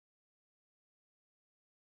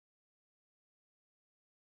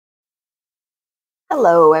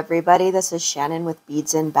Hello everybody, this is Shannon with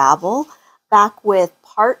Beads and Babble, back with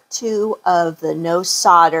part 2 of the no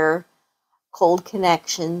solder cold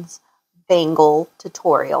connections bangle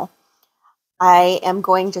tutorial. I am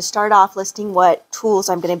going to start off listing what tools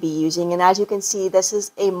I'm going to be using, and as you can see, this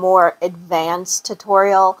is a more advanced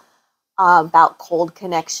tutorial about cold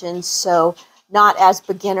connections, so not as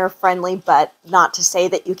beginner friendly, but not to say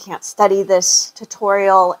that you can't study this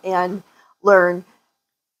tutorial and learn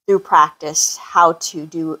through practice how to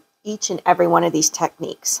do each and every one of these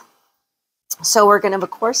techniques. So we're going to, of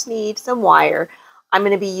course, need some wire. I'm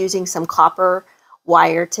going to be using some copper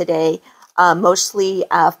wire today, mostly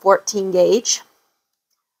 14 gauge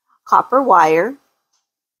copper wire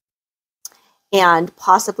and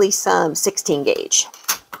possibly some 16 gauge.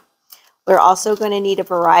 We're also going to need a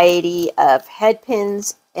variety of head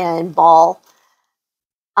pins and ball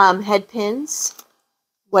head pins,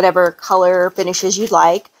 whatever color finishes you'd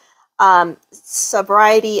like. A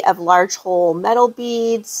variety of large hole metal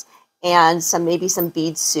beads and maybe some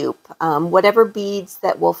bead soup. Whatever beads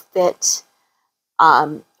that will fit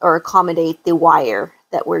or accommodate the wire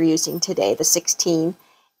that we're using today, the 16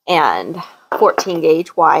 and 14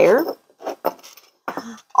 gauge wire.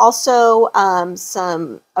 Also,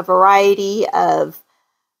 a variety of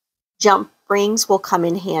jump rings will come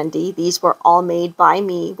in handy. These were all made by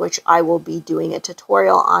me, which I will be doing a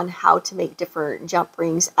tutorial on how to make different jump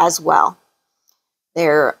rings as well.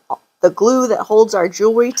 They're the glue that holds our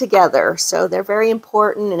jewelry together, so they're very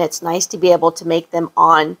important, and it's nice to be able to make them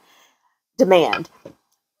on demand.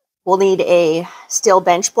 We'll need a steel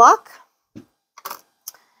bench block,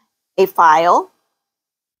 a file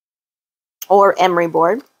or emery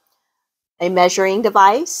board, a measuring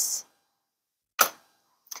device,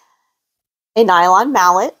 a nylon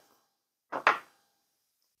mallet,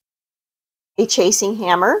 a chasing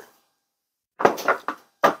hammer,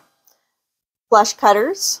 flush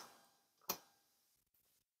cutters,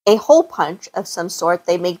 a hole punch of some sort.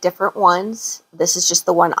 They make different ones. This is just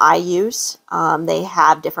the one I use. They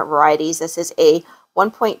have different varieties. This is a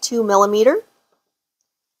 1.2 millimeter.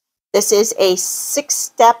 This is a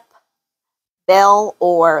 6-step bell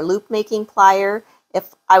or loop making plier.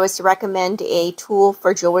 If I was to recommend a tool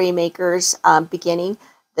for jewelry makers beginning,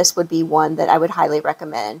 this would be one that I would highly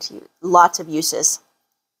recommend. Lots of uses.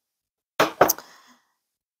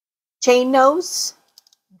 Chain nose,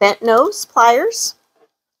 bent nose pliers,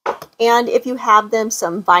 and if you have them,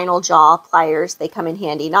 some vinyl jaw pliers. They come in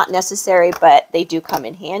handy. Not necessary, but they do come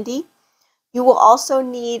in handy. You will also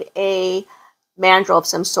need a mandrel of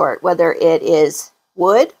some sort, whether it is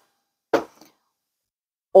wood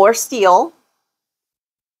or steel,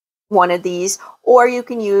 one of these, or you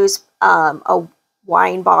can use a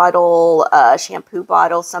wine bottle, a shampoo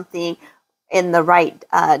bottle, something in the right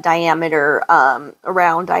diameter,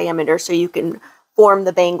 round diameter, so you can form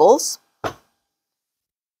the bangles.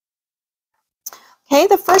 Okay,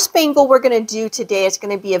 the first bangle we're going to do today is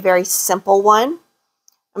going to be a very simple one.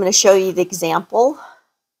 I'm going to show you the example.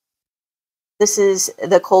 This is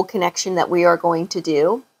the cold connection that we are going to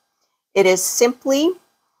do. It is simply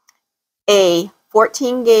a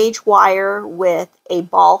 14 gauge wire with a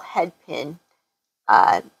ball head pin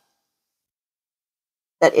that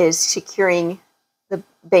is securing the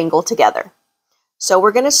bangle together. So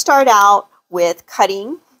we're going to start out with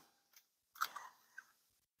cutting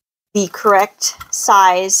the correct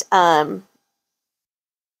size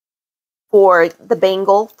for the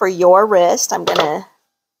bangle for your wrist. I'm going to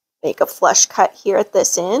make a flush cut here at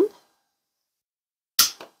this end.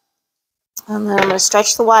 And then I'm going to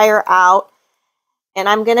stretch the wire out. And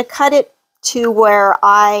I'm going to cut it to where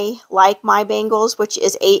I like my bangles, which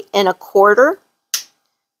is 8 1/4.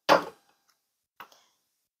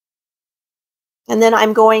 And then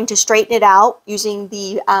I'm going to straighten it out using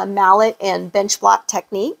the mallet and bench block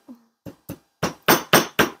technique.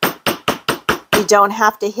 You don't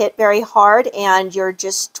have to hit very hard, and you're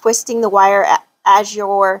just twisting the wire as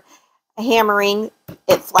you're hammering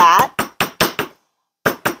it flat.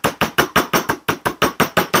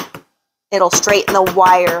 It'll straighten the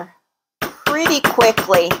wire pretty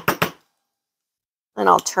quickly. And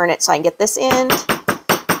I'll turn it so I can get this end.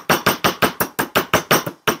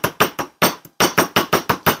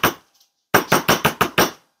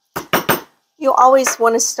 You always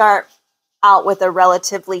want to start out with a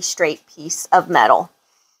relatively straight piece of metal.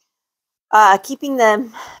 Keeping the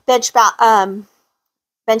bench block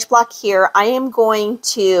here, I am going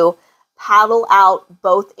to paddle out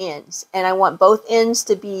both ends. And I want both ends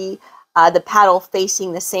to be the paddle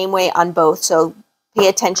facing the same way on both, so pay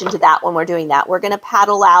attention to that when we're doing that. We're going to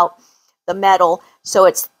paddle out the metal so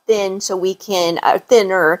it's thin, so we can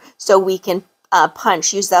thinner, so we can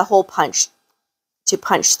punch, use the hole punch to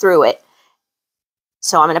punch through it.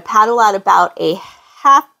 So I'm going to paddle out about a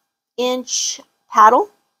 1/2 inch paddle.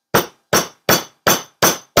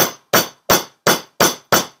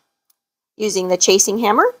 Using the chasing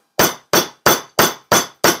hammer.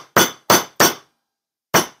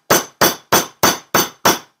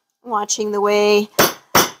 Watching the way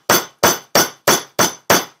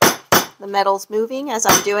the metal's moving as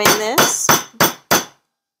I'm doing this.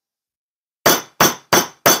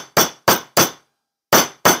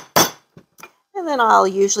 And then I'll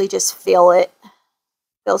usually just feel it.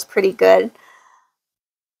 Feels pretty good.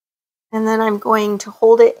 And then I'm going to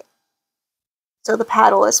hold it so the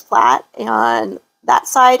paddle is flat on that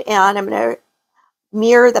side, and I'm going to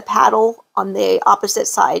mirror the paddle on the opposite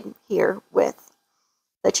side here with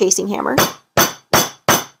the chasing hammer.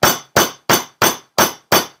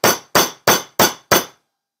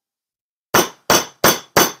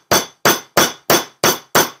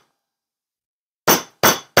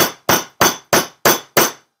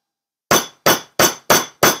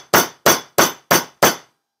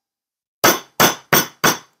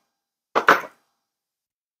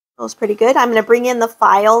 Feels pretty good. I'm going to bring in the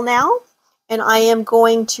file now, and I am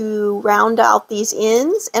going to round out these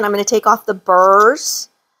ends, and I'm going to take off the burrs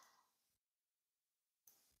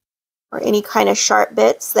or any kind of sharp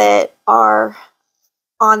bits that are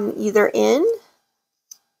on either end.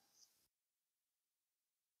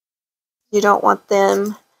 You don't want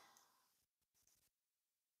them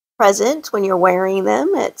present when you're wearing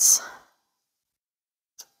them. It's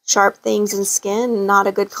sharp things and skin, not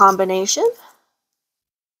a good combination.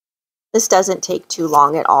 This doesn't take too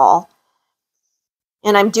long at all.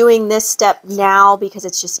 And I'm doing this step now because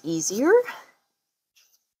it's just easier.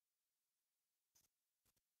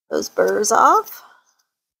 Those burrs off.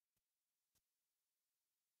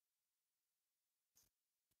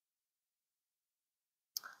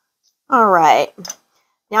 All right.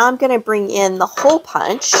 Now I'm going to bring in the hole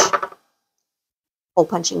punching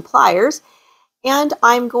pliers, and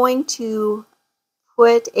I'm going to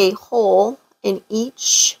put a hole in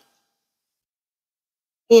each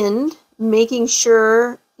end, making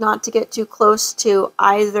sure not to get too close to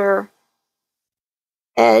either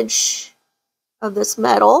edge of this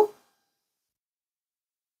metal.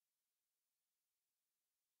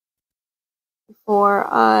 Before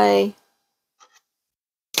I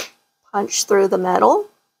punch through the metal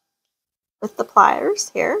with the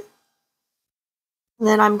pliers here. And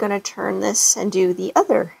then I'm going to turn this and do the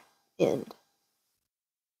other end.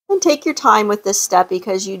 And take your time with this step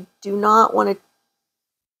because you do not want to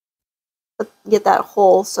get that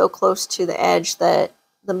hole so close to the edge that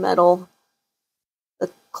the metal, the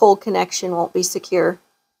cold connection won't be secure.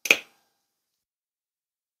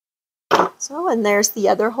 So, and there's the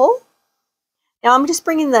other hole. Now I'm just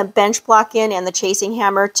bringing the bench block in and the chasing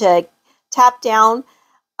hammer to tap down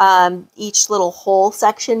each little hole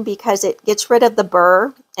section because it gets rid of the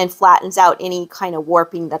burr and flattens out any kind of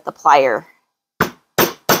warping that the plier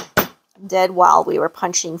did while we were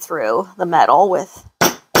punching through the metal with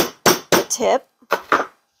the tip.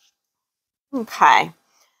 Okay.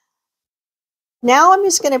 Now I'm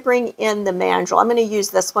just going to bring in the mandrel. I'm going to use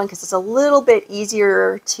this one because it's a little bit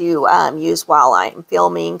easier to use while I'm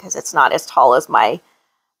filming because it's not as tall as my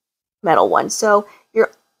metal one. So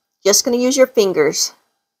you're just going to use your fingers.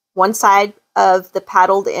 One side of the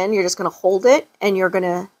paddled end, you're just going to hold it and you're going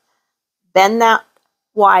to bend that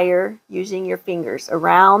wire using your fingers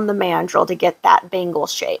around the mandrel to get that bangle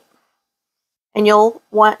shape. And you'll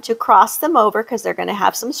want to cross them over because they're going to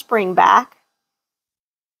have some spring back.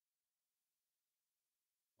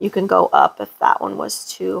 You can go up if that one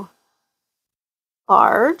was too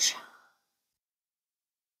large.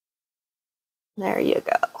 There you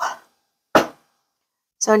go.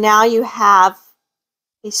 So now you have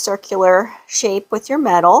a circular shape with your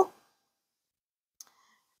metal.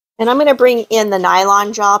 And I'm going to bring in the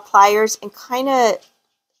nylon jaw pliers and kind of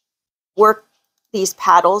work these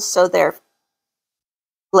paddles so they're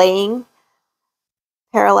laying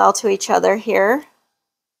parallel to each other here.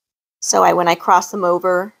 So when I cross them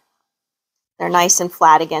over, they're nice and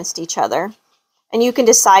flat against each other. And you can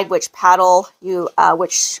decide which paddle you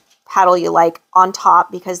like on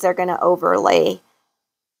top because they're going to overlay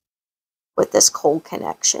with this cold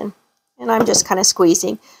connection. And I'm just kind of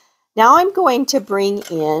squeezing. Now I'm going to bring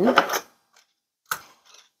in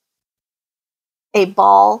a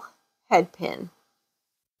ball head pin.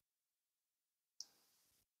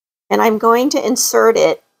 And I'm going to insert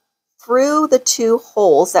it through the two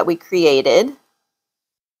holes that we created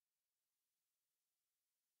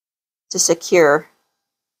to secure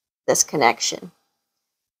this connection.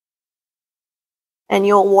 And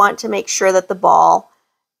you'll want to make sure that the ball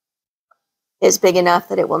is big enough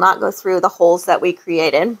that it will not go through the holes that we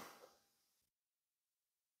created.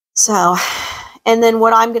 So, and then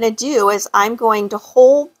what I'm going to do is I'm going to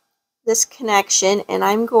hold this connection and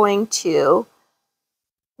I'm going to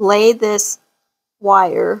lay this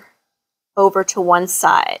wire over to one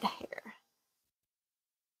side here.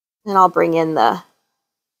 And I'll bring in the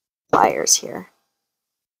wires here.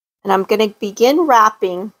 And I'm going to begin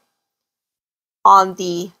wrapping on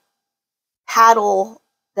the paddle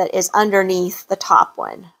that is underneath the top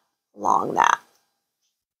one along that.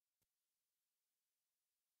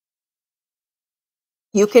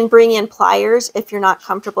 You can bring in pliers if you're not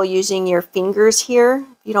comfortable using your fingers here.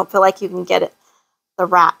 If you don't feel like you can get it, the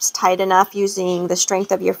wraps tight enough using the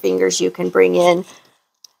strength of your fingers, you can bring in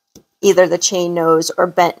either the chain nose or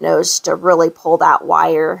bent nose to really pull that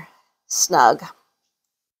wire snug.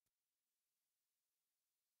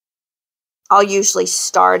 I'll usually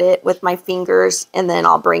start it with my fingers and then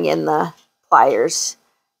I'll bring in the pliers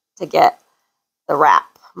to get the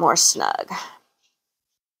wrap more snug.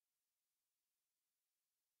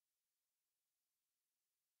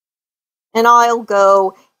 And I'll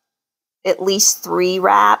go at least 3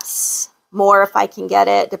 wraps, more if I can get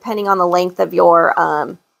it, depending on the length of your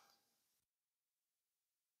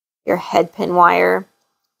head pin wire.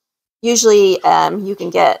 Usually you can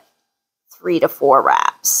get 3 to 4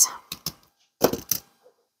 wraps.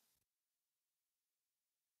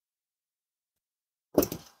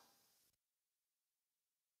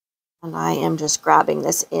 And I am just grabbing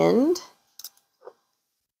this end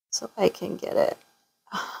so I can get it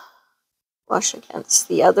flush against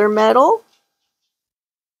the other metal.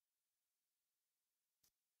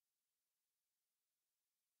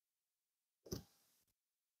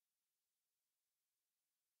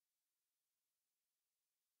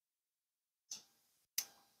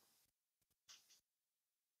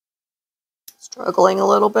 Struggling a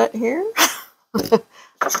little bit here. I think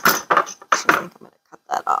I'm going to cut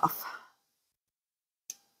that off.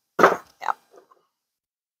 Yeah.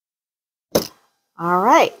 All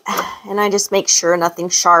right. And I just make sure nothing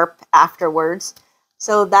sharp afterwards.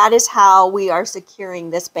 So that is how we are securing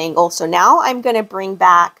this bangle. So now I'm going to bring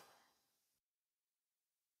back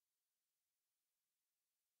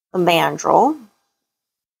the mandrel.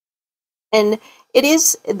 And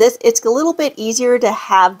it's a little bit easier to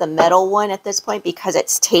have the metal one at this point because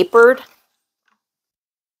it's tapered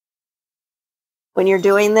when you're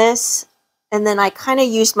doing this. And then I kind of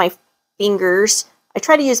use my fingers. I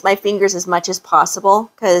try to use my fingers as much as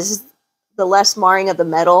possible because the less marring of the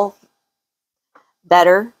metal,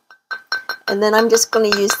 better. And then I'm just going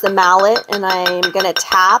to use the mallet and I'm going to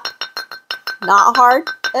tap, not hard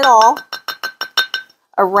at all,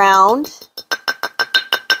 around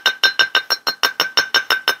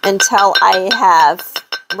until I have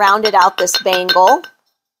rounded out this bangle.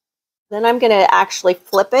 Then I'm going to actually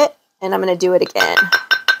flip it and I'm going to do it again.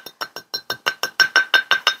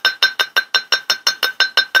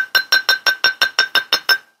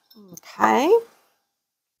 Okay.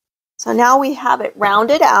 So now we have it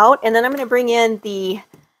rounded out, and then I'm going to bring in the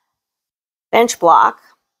bench block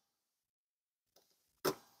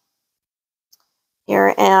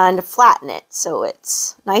here and flatten it so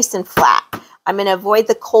it's nice and flat. I'm going to avoid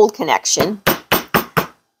the cold connection.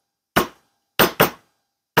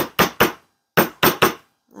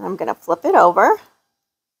 And I'm going to flip it over.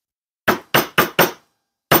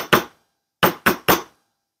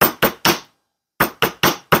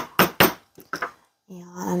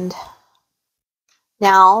 And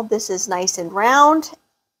now this is nice and round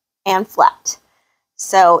and flat.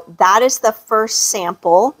 So that is the first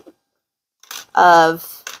sample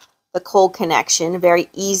of the cold connection. Very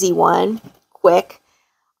easy one, quick.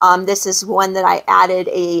 This is one that I added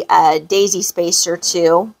a daisy spacer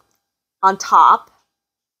to on top.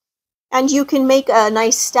 And you can make a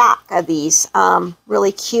nice stack of these.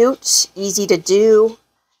 Really cute, easy to do.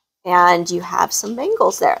 And you have some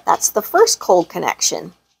bangles there. That's the first cold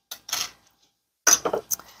connection.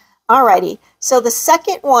 Alrighty, so the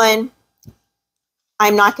second one,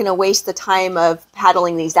 I'm not going to waste the time of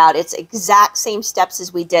paddling these out. It's exact same steps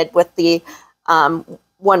as we did with the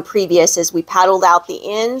one previous, as we paddled out the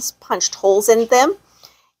ends, punched holes in them.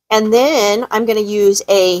 And then I'm going to use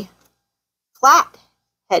a flat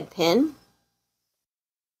head pin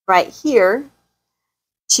right here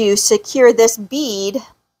to secure this bead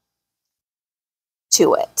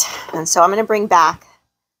to it. And so I'm going to bring back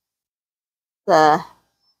the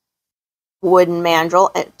wooden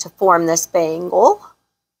mandrel to form this bangle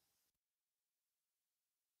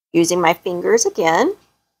using my fingers again.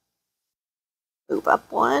 Move up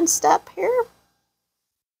one step here.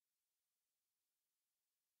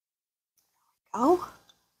 Go.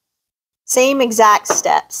 Same exact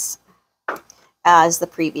steps as the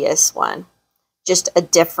previous one, just a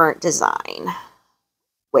different design.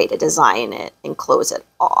 Way to design it and close it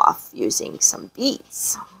off using some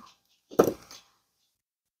beads.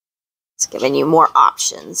 It's giving you more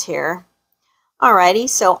options here. Alrighty,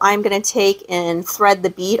 so I'm going to take and thread the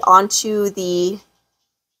bead onto the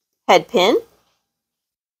head pin.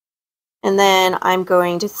 And then I'm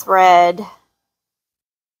going to thread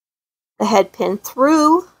the head pin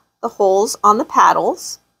through the holes on the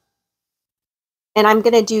paddles. And I'm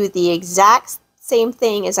going to do the exact same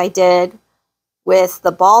thing as I did with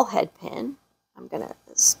the ball head pin. I'm going to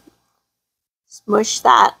smush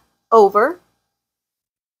that over,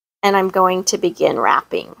 and I'm going to begin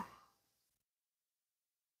wrapping.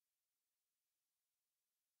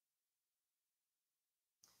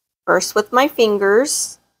 First with my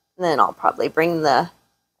fingers, and then I'll probably bring the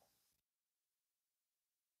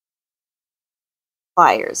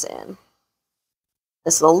pliers in.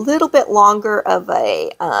 This is a little bit longer of a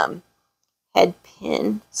head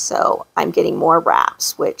pin, so I'm getting more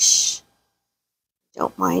wraps, which I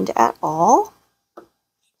don't mind at all.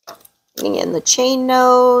 Getting in the chain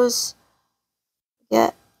nose,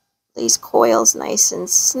 get these coils nice and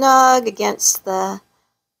snug against the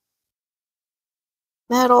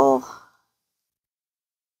metal.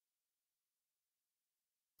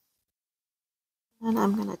 And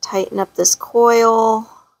I'm going to tighten up this coil.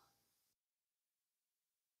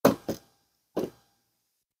 I'm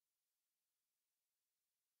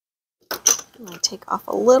going to take off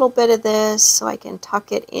a little bit of this so I can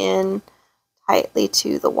tuck it in tightly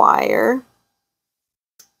to the wire,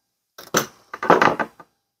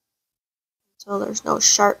 so there's no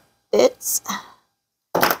sharp bits.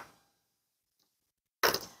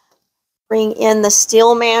 Bring in the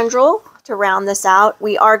steel mandrel to round this out.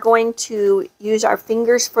 We are going to use our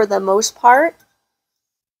fingers for the most part,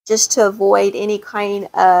 just to avoid any kind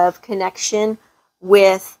of connection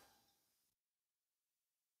with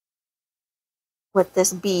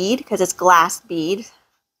this bead, because it's glass bead.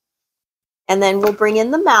 And then we'll bring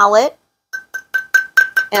in the mallet,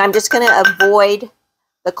 and I'm just going to avoid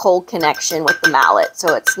the cold connection with the mallet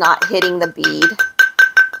so it's not hitting the bead.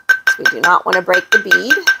 So we do not want to break the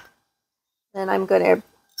bead. Then I'm going to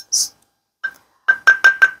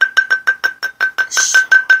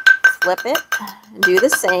flip it and do the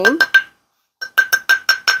same.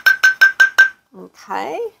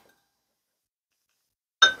 Okay.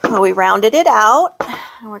 Well, we rounded it out,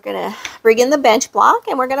 and we're going to bring in the bench block,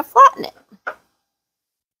 and we're going to flatten it.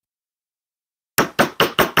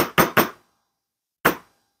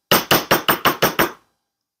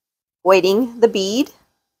 Avoiding the bead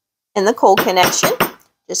and the cold connection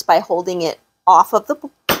just by holding it off of the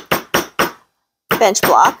bench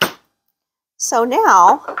block. So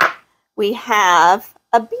now we have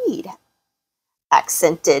a bead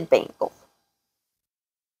accented bangle.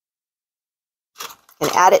 And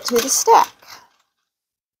add it to the stack.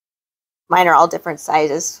 Mine are all different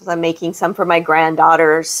sizes. I'm making some for my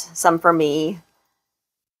granddaughters, some for me.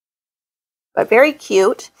 But very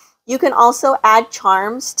cute. You can also add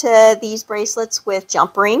charms to these bracelets with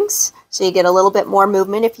jump rings, so you get a little bit more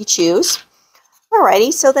movement if you choose.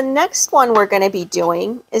 Alrighty, so the next one we're going to be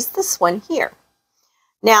doing is this one here.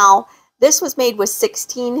 Now, this was made with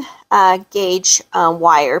 16 gauge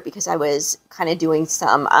wire, because I was kind of doing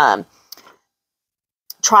some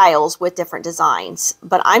trials with different designs,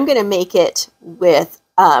 but I'm going to make it with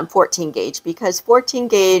 14 gauge, because 14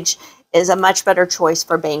 gauge is a much better choice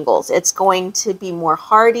for bangles. It's going to be more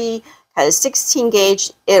hardy, because 16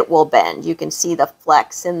 gauge, it will bend. You can see the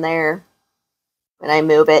flex in there when I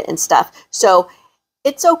move it and stuff. So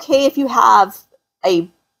it's okay if you have a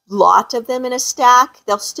lot of them in a stack.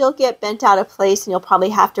 They'll still get bent out of place, and you'll probably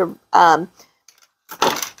have to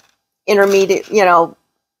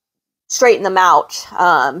straighten them out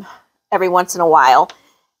every once in a while.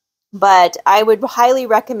 But I would highly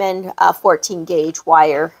recommend 14 gauge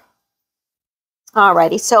wire.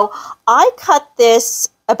 Alrighty, so I cut this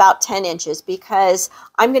about 10 inches because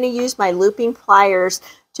I'm going to use my looping pliers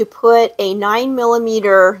to put a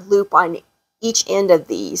 9mm loop on each end of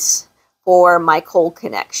these for my cold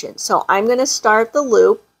connection. So I'm going to start the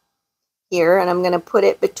loop here, and I'm going to put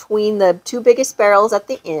it between the two biggest barrels at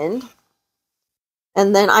the end.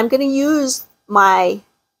 And then I'm going to use my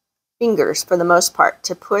fingers for the most part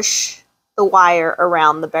to push the wire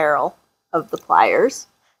around the barrel of the pliers.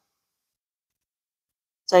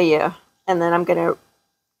 So yeah, and then I'm going to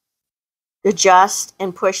adjust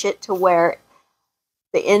and push it to where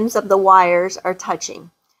the ends of the wires are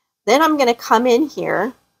touching. Then I'm going to come in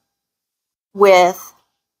here with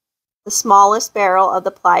the smallest barrel of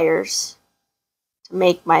the pliers to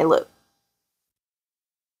make my loop.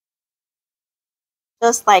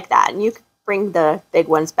 just like that. And you can bring the big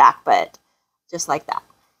ones back, but just like that.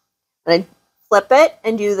 And flip it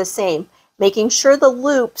and do the same, making sure the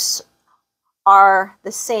loops are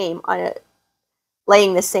the same on it,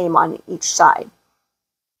 laying the same on each side.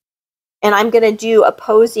 And I'm going to do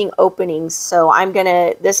opposing openings. So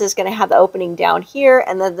this is going to have the opening down here,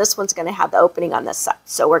 and then this one's going to have the opening on this side.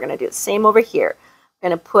 So we're going to do the same over here. I'm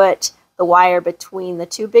going to put the wire between the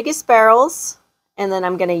two biggest barrels, and then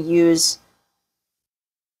I'm going to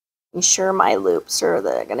ensure my loops are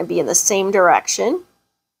going to be in the same direction.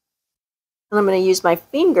 And I'm going to use my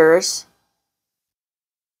fingers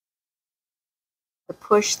to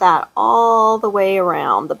push that all the way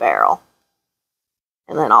around the barrel.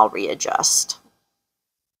 And then I'll readjust.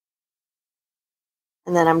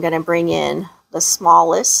 And then I'm going to bring in the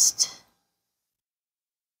smallest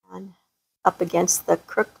one up against the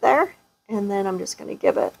crook there. And then I'm just going to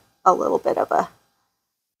give it a little bit of a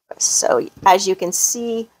twist. So as you can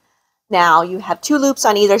see, now you have two loops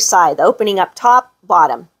on either side, the opening up top,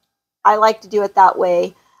 bottom. I like to do it that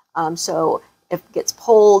way. So if it gets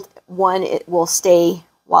pulled, one, it will stay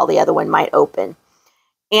while the other one might open.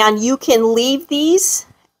 And you can leave these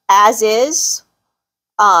as is.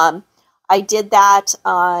 I did that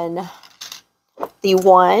on the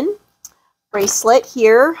one bracelet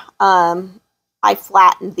here. I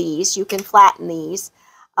flattened these. You can flatten these,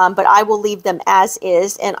 but I will leave them as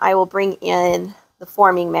is, and I will bring in the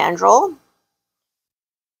forming mandrel.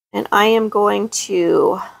 And I am going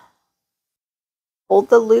to hold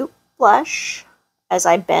the loop flush as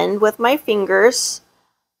I bend with my fingers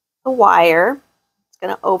the wire. It's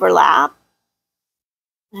going to overlap,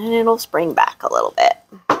 and it'll spring back a little bit.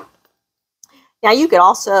 Now you could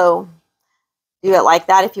also do it like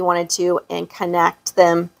that if you wanted to and connect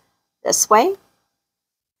them this way,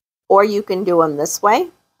 or you can do them this way.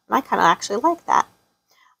 And I kind of actually like that.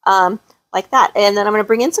 Like that. And then I'm going to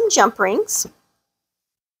bring in some jump rings.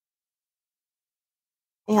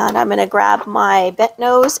 And I'm going to grab my bent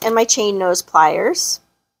nose and my chain nose pliers.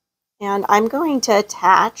 And I'm going to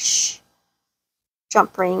attach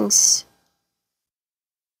jump rings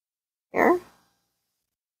here.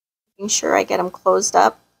 Making sure I get them closed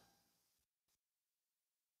up.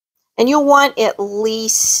 And you'll want at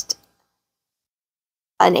least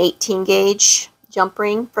an 18 gauge jump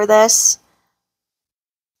ring for this,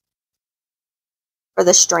 for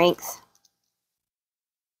the strength.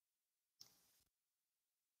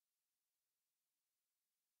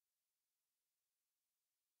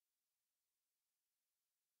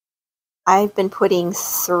 I've been putting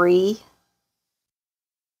 3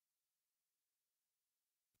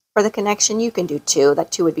 for the connection. You can do 2.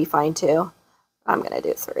 That 2 would be fine too. I'm going to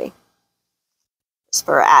do 3 just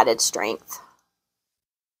for added strength.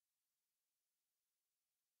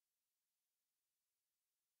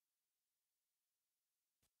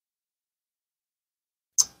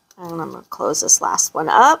 And I'm going to close this last one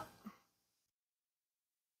up.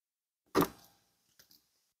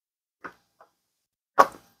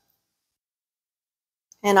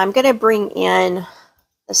 And I'm going to bring in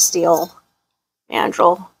the steel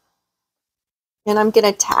mandrel. And I'm going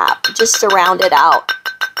to tap just to round it out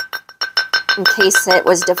in case it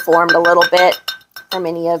was deformed a little bit from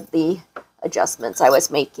any of the adjustments I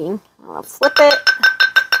was making. I'll flip it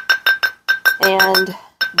and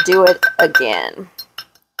do it again.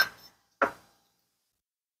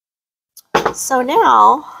 So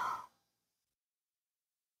now,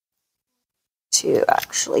 to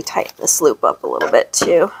actually tighten this loop up a little bit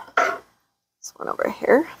too, this one over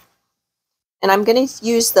here. And I'm going to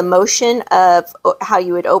use the motion of how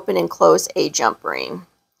you would open and close a jump ring.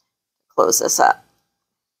 Close this up.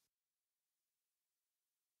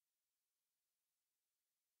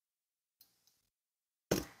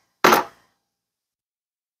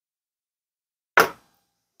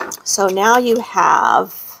 So now you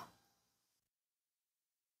have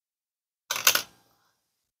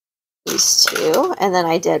these 2, and then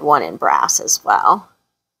I did one in brass as well.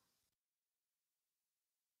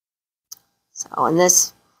 So, and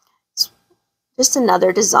this is just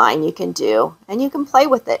another design you can do, and you can play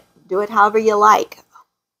with it. Do it however you like.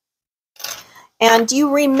 And do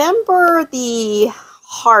you remember the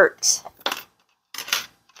heart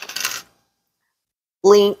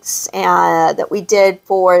links that we did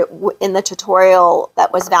in the tutorial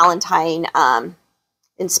that was Valentine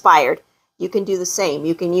inspired? You can do the same.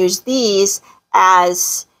 You can use these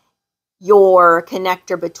as your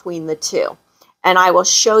connector between the 2. And I will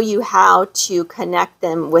show you how to connect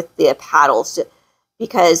them with the paddles,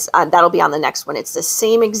 because that'll be on the next one. It's the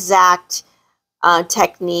same exact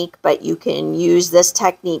technique, but you can use this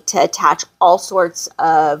technique to attach all sorts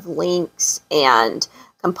of links and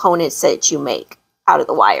components that you make out of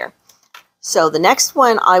the wire. So the next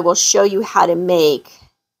one I will show you how to make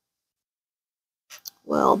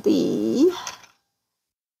will be,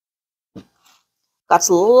 got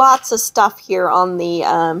lots of stuff here on the,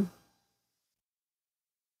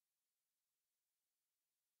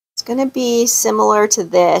 it's going to be similar to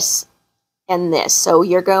this and this. So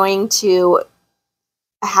you're going to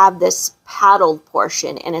have this paddled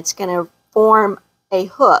portion, and it's going to form a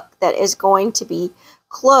hook that is going to be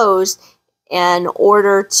closed in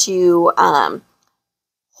order to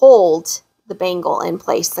hold the bangle in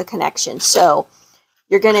place, the connection. So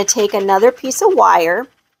you're going to take another piece of wire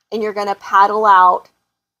and you're going to paddle out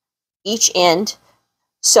each end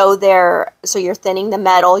so you're thinning the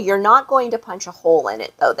metal. You're not going to punch a hole in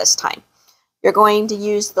it though this time. You're going to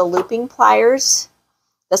use the looping pliers,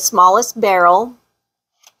 the smallest barrel,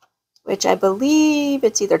 which I believe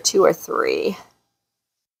it's either 2 or 3.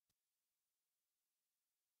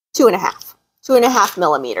 2.5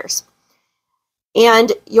 millimeters.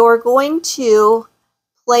 And you're going to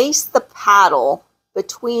place the paddle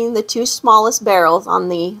between the 2 smallest barrels on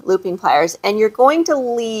the looping pliers, and you're going to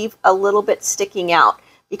leave a little bit sticking out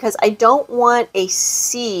because I don't want a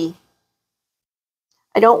C.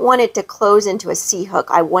 I don't want it to close into a C hook.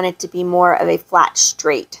 I want it to be more of a flat,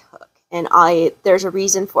 straight hook. And there's a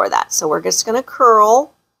reason for that. So we're just going to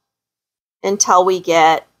curl until we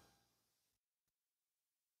get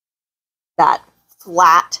that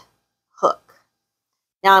flat hook.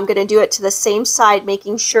 Now I'm going to do it to the same side,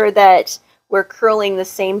 making sure that we're curling the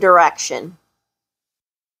same direction.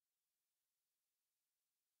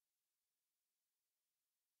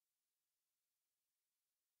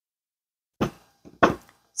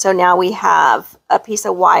 So now we have a piece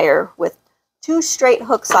of wire with 2 straight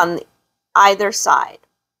hooks on either side.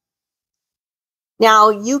 Now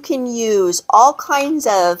you can use all kinds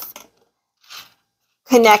of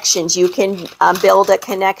connections. You can build a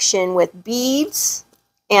connection with beads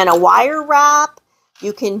and a wire wrap.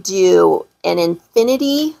 You can do an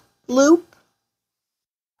infinity loop,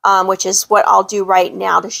 which is what I'll do right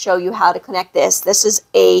now to show you how to connect this. This is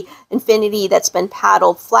a infinity that's been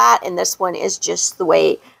paddled flat, and this one is just the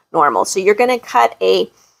way normal. So you're going to cut a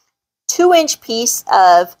 2-inch piece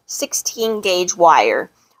of 16 gauge wire.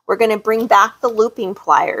 We're going to bring back the looping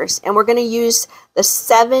pliers, and we're going to use the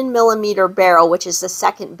 7 millimeter barrel, which is the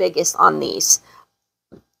second biggest on these.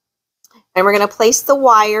 And we're going to place the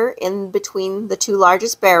wire in between the 2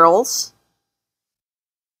 largest barrels,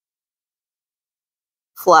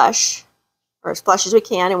 flush, or as flush as we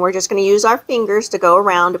can, and we're just going to use our fingers to go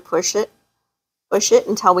around to push it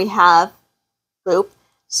until we have loop.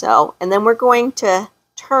 So, and then we're going to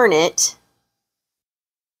turn it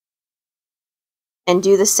and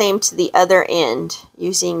do the same to the other end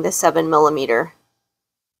using the 7 millimeter.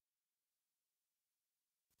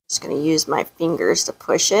 Just going to use my fingers to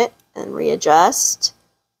push it and readjust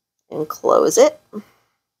and close it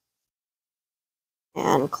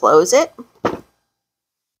and close it.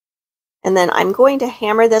 And then I'm going to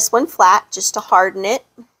hammer this one flat just to harden it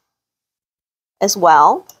as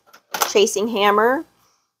well. Chasing hammer.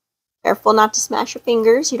 Careful not to smash your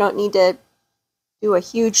fingers. You don't need to do a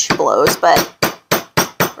huge blows, but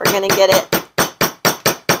we're going to get it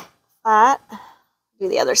flat. Do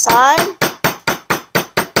the other side.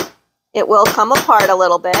 It will come apart a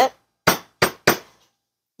little bit.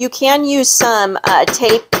 You can use some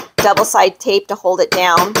tape, double-side tape, to hold it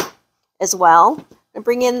down as well. And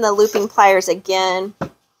bring in the looping pliers again.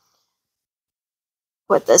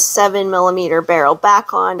 Put the 7 millimeter barrel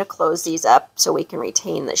back on to close these up so we can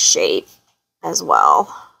retain the shape as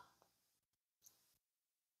well.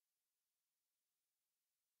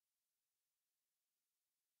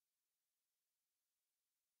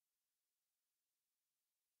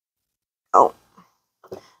 Oh,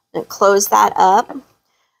 and close that up.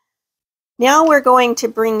 Now we're going to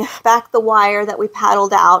bring back the wire that we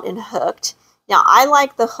paddled out and hooked. Now I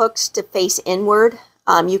like the hooks to face inward.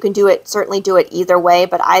 You can certainly do it either way,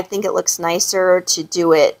 but I think it looks nicer to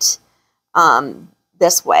do it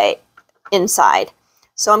this way, inside.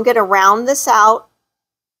 So I'm going to round this out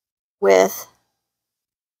with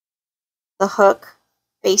the hook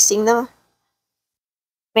facing the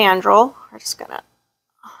mandrel. We're just going to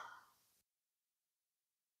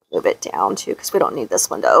move it down too, because we don't need this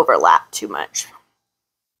one to overlap too much.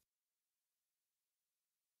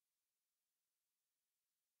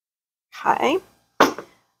 Okay.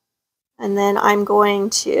 And then I'm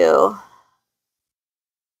going to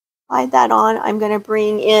slide that on. I'm going to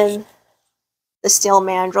bring in the steel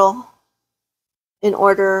mandrel in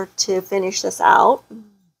order to finish this out. And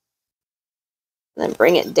then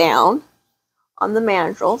bring it down on the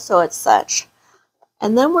mandrel so it's such.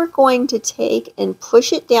 And then we're going to take and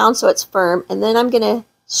push it down so it's firm, and then I'm going to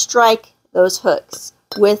strike those hooks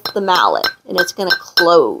with the mallet, and it's going to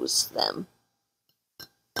close them.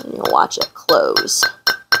 And you'll watch it close.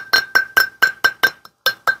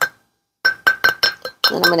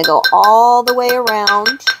 Then I'm going to go all the way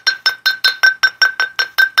around.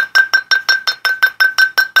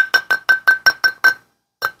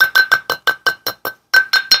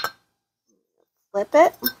 Flip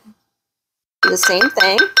it. Do the same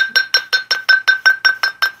thing.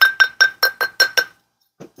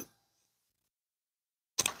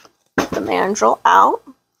 The mandrel out.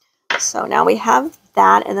 So now we have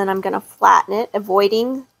that, and then I'm going to flatten it,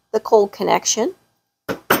 avoiding the cold connection.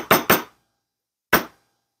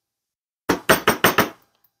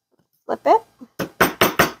 Flip it.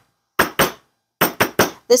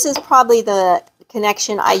 This is probably the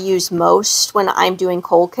connection I use most when I'm doing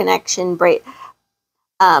cold connection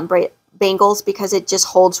bangles, because it just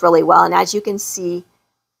holds really well. And as you can see,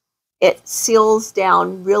 it seals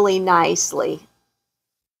down really nicely.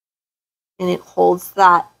 And it holds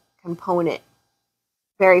that component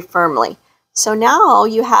very firmly. So now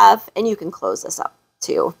you have, and you can close this up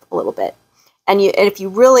too a little bit. And if you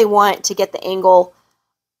really want to get the angle,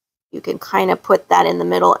 you can kind of put that in the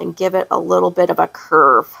middle and give it a little bit of a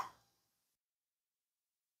curve.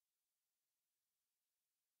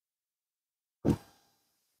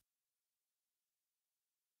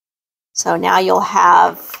 So now you'll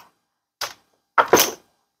have a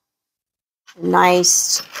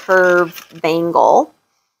nice curved bangle.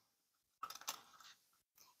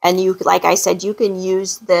 And you, like I said, you can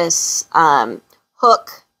use this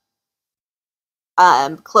hook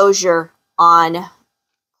closure on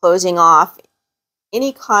closing off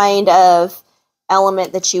any kind of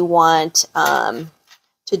element that you want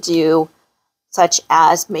to do, such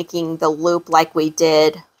as making the loop like we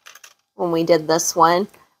did when we did this one.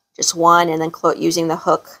 Just one, and then using the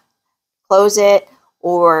hook, close it.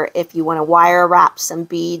 Or if you want to wire wrap some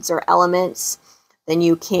beads or elements, then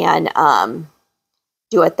you can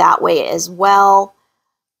do it that way as well.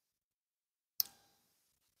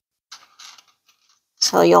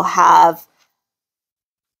 So you'll have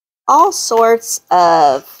all sorts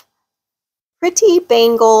of pretty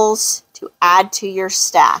bangles to add to your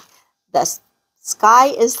stack. The sky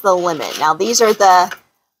is the limit. Now these are the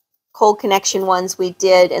cold connection ones we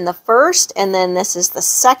did in the first, and then this is the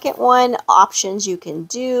second one. Options you can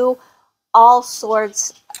do, all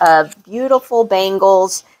sorts of beautiful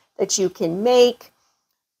bangles that you can make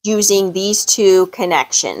using these two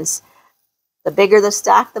connections. The bigger the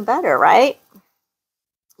stack, the better, right?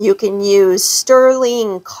 You can use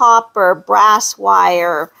sterling, copper, brass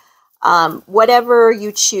wire, whatever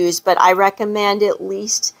you choose, but I recommend at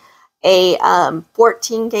least a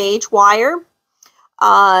 14 gauge wire.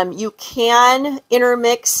 You can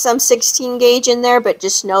intermix some 16 gauge in there, but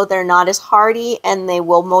just know they're not as hardy, and they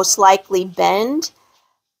will most likely bend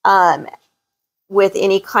with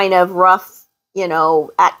any kind of rough,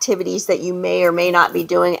 activities that you may or may not be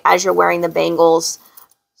doing as you're wearing the bangles.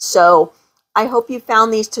 So I hope you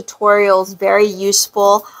found these tutorials very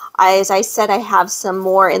useful. As I said, I have some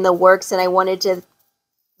more in the works, and I wanted to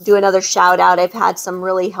do another shout out. I've had some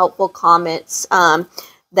really helpful comments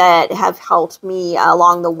that have helped me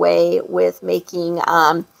along the way with making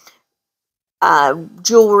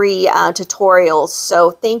jewelry tutorials.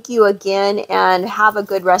 So thank you again, and have a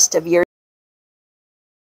good rest of your